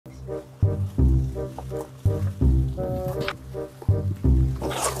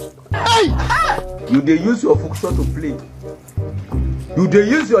You dey use your function to play. You dey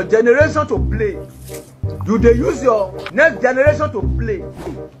use your generation to play. You dey use your next generation to play.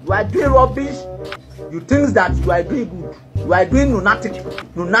 You are doing rubbish. You think that you are doing good. You are doing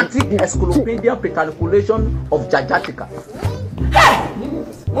lunatic encyclopedia pre-calculation of Jajatica.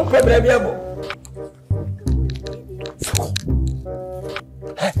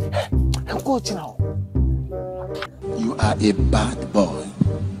 You are a bad boy.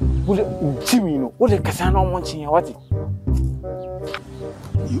 You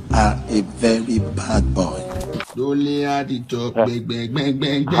are a very bad boy. Only at the top, bang, bang, bang,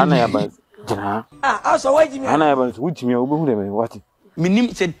 bang, bang. So why Jimmy? Hana about which me obu dem what?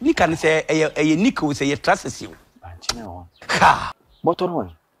 Minim said Nick and say a Nico say a trust you. Ha! What on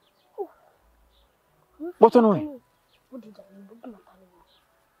one? What on one?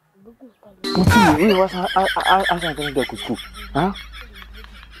 We was I going to school. Huh?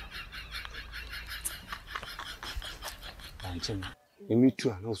 Me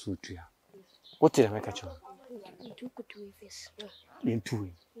too, no so too. What did I make a choice? In two.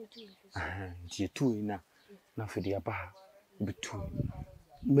 Now for the upper between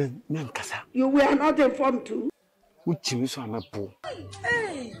men, Cassa. You were not informed too. Which you saw my pool.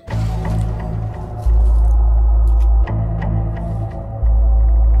 Hey!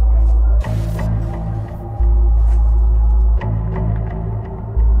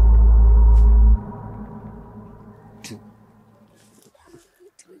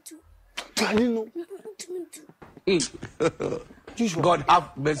 God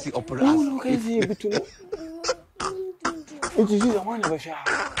have mercy upon us. Oh, look at you. It is the one of a shower.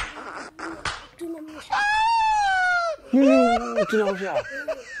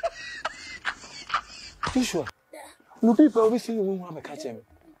 Joshua, no people always say you won't have a catch him.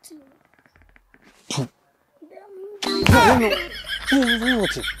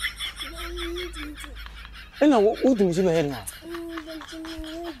 No, what do you see my head now?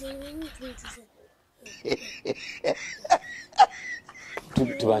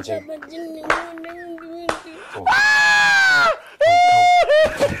 To watch him. I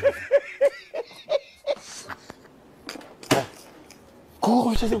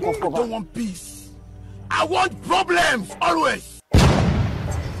don't want peace. I want problems always.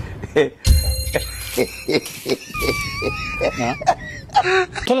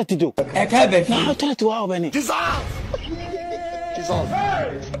 Tell it to do. I can't be. No, tell it to our Benny. Dissolve.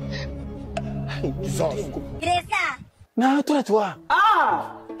 No, tell it to her.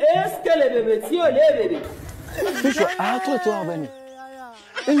 Ah, est-ce que les bébés, si on les bébés? Ah, tell it to our Benny.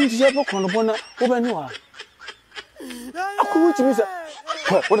 And you just walk on the bonnet over Noah. How could you miss it?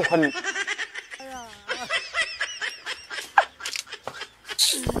 What a funny.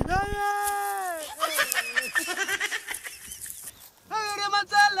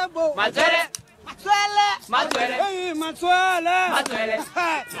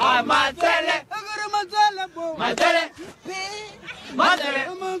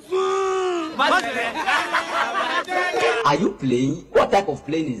 Are you playing? What type of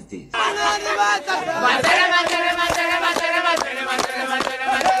playing is this?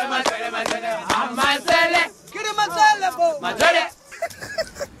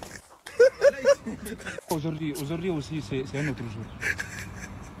 Aujourd'hui aussi, c'est un autre jour.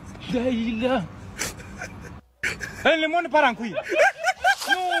 Daïla. Le monde part en couille.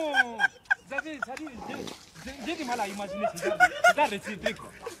 Non. J'ai du mal à imaginer ce genre de truc.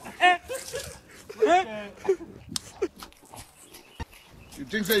 You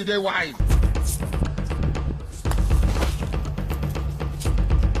think so they're wise?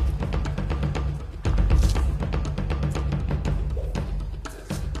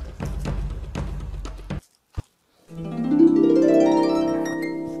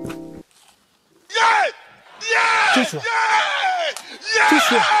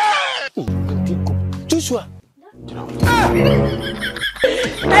 Joshua.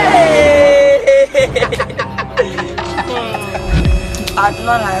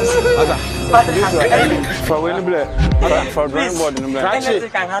 For when for drawing board in the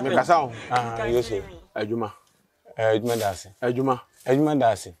you say, Ajuma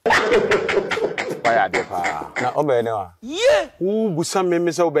Dasi. Why are they? Now, obey now. Yeah, who Busam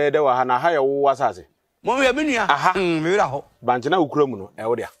Miss Obey the Wahana higher was as Mommy, I've been here. Aha, Banjana Ukromuno,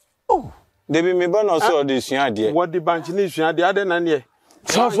 Eldia. Oh, they be me burn also this idea. What the Banchinis are the other than ye.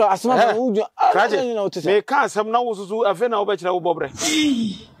 So, as much as you know, to say, can't some now also a fena over Bobre.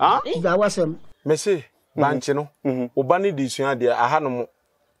 Ah, that was him. Messi, Banchino, Ubani this idea, I had no more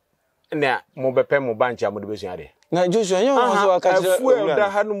pemo bancha motivation. Now, Joshua, you also a fuel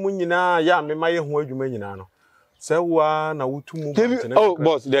that had no munina, ya me my home, you may know. Say wa na wutumu. Oh,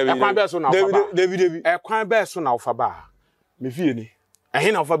 boss, David. Ekwan be so na ofa ba. David. Ekwan be so na ofa ba. Me fie ni.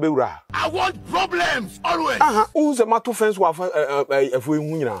 Ehin na ofa be wura. I want problems always. Unse mato fence wa afa efo ehu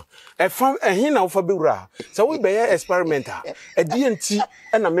nyina. Efa ehin na ofa be wura. Say we be experimenter. E die nti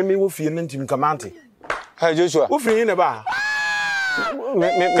na meme wo fie na ntim kamante. Hey Joshua. Wo fie ni ba.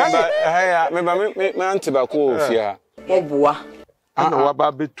 Me antiba ko ofia. Oboa. Ana wa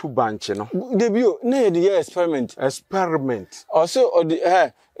ba betu banche no. Debio, na ye the experiment. Experiment. Also or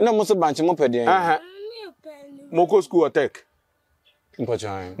the na mo so banche mo pede. Moko school or tech.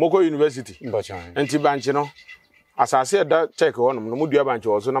 Mpochan. Moko university. Mpochan. Enti banche no. Asase da check honum no mo dua banche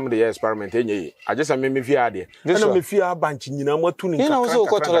also na mo the experiment enye. Agesa me fie ade. Na me fie banche nyina mo tu ni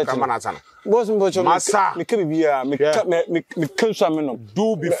kakra. Boss mpochan. Masa. Me ka bibia, me kanso ame no.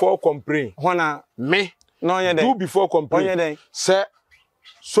 Do before complain. Hona Me. No ye Do before complain. Say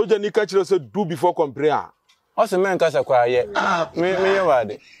soja ni ka kire say do before complain. O se men kasa kwa ye. Me ye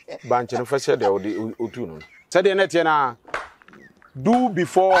wade. Banche no fese de otu no. Say de net ye na do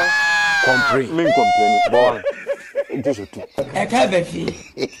before complain. Me complain. Bon. Just tu. E ka be fi.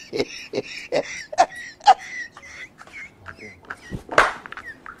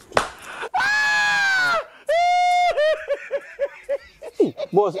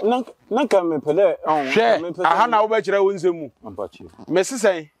 Boss, nanka me pele on. Aha na wo be kire wo nsemu. Ampachi. Me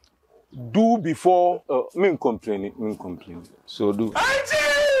say do before me complain. So do.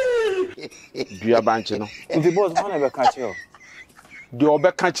 Dua banche no. The boss wanna be catch you. The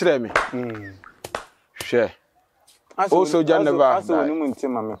obe ka kire me. Hwe. Oh soldier never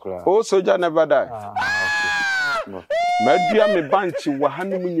die. Oh soldier never die. Madua me banche wa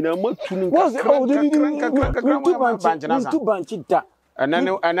hanim nyina matu ni tu banche da. And then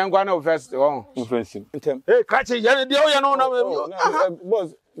gwana first influence. Hey, catch it. Ya no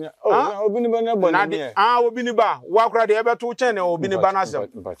boss. Obini ba na bo na. Obini ba. Wa kra de ebe to chen obini ba na asem.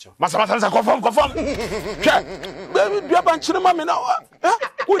 Masa confirm. Hwe. Baby, dua ban chine ma me na.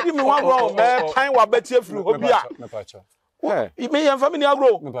 Wodi me wan bro, me tan wa beti afru obi a. Me pacho. Me yan family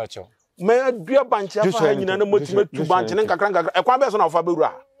agro. Me pacho. Me dua ban cha fa nyina na motima tu ban chine nkakra. Ekwan be so na ofa be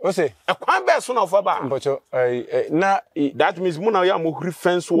wura. O say ekwan be so na ofa ba. Pacho. Na that means mu na ya mo huri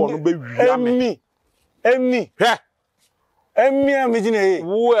fence wo no be wia me. Emi. Hwe. Emi a me gina he.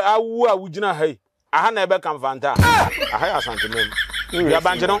 Wo awu a wugina he. Aha na ebe kan fanta. Aha ya santimem. Ya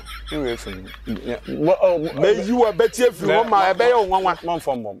banje no. We fun. Me you a beti afiri ho ma ebe ye onwanwa. Man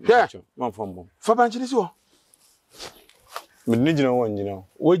fom bom. Man fom bom. Fa banje ni si wo. Me ni gina wo nyina.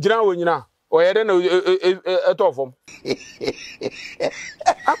 Wo nyina. O ye de na etofom.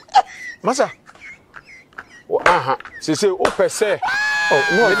 Masa. Aha. Se o pese.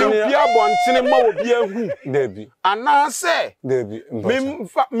 No, me dey abontene ma obi ahu. Debi. Ana se. Debi.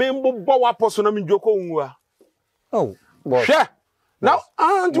 Me mbobọ wa poso na me dwoko nwua. Oh, boss. Hwe. Now,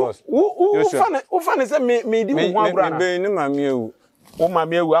 u fan say me di wo agura na. Me ni mami ewu. O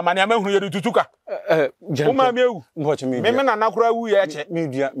mami ewu, amani amehunu ye tutuka. O mami ewu. Mboche me. Me na nakura wu ye che.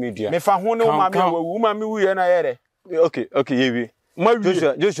 Media. Me fa ho ne o mami ewu, o mami wu ye na ye re. Okay, yebi. Ma wi.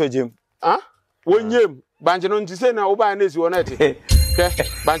 Joshua Jem. Wonyem. Banje no nti se na wo ba na esi wo na ete.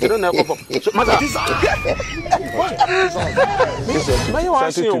 Banje no na ekofo. Masa. Me ya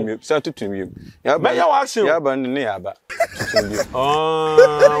wa sin. Sa tutum. Me ya wa sin. Ya ba ne ya ba.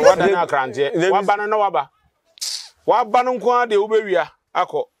 Wa da na krante. Wa ba na wa ba. Wa ba no nko ade wo be wia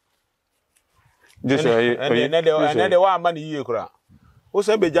akọ. Joshua ene de wa ama ne yie kura. O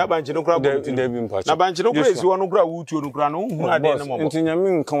se beja banche no kura bo. Na banche no kura esi wo no kura wutuo no kura no hu ade ne mo. Nti nyame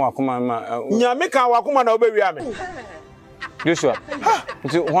nkan wakoma ma. Nyame kan wakoma na wo be wia me. Joshua.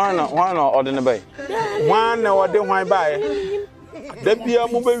 Nti hwana ode ne bai. Hwana ode hwan bai. Da bia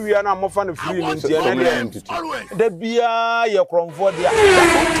mo be wia na mo fa no free no nti ene de. Da bia ye kromfo dia.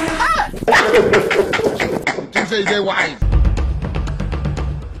 You say they wise.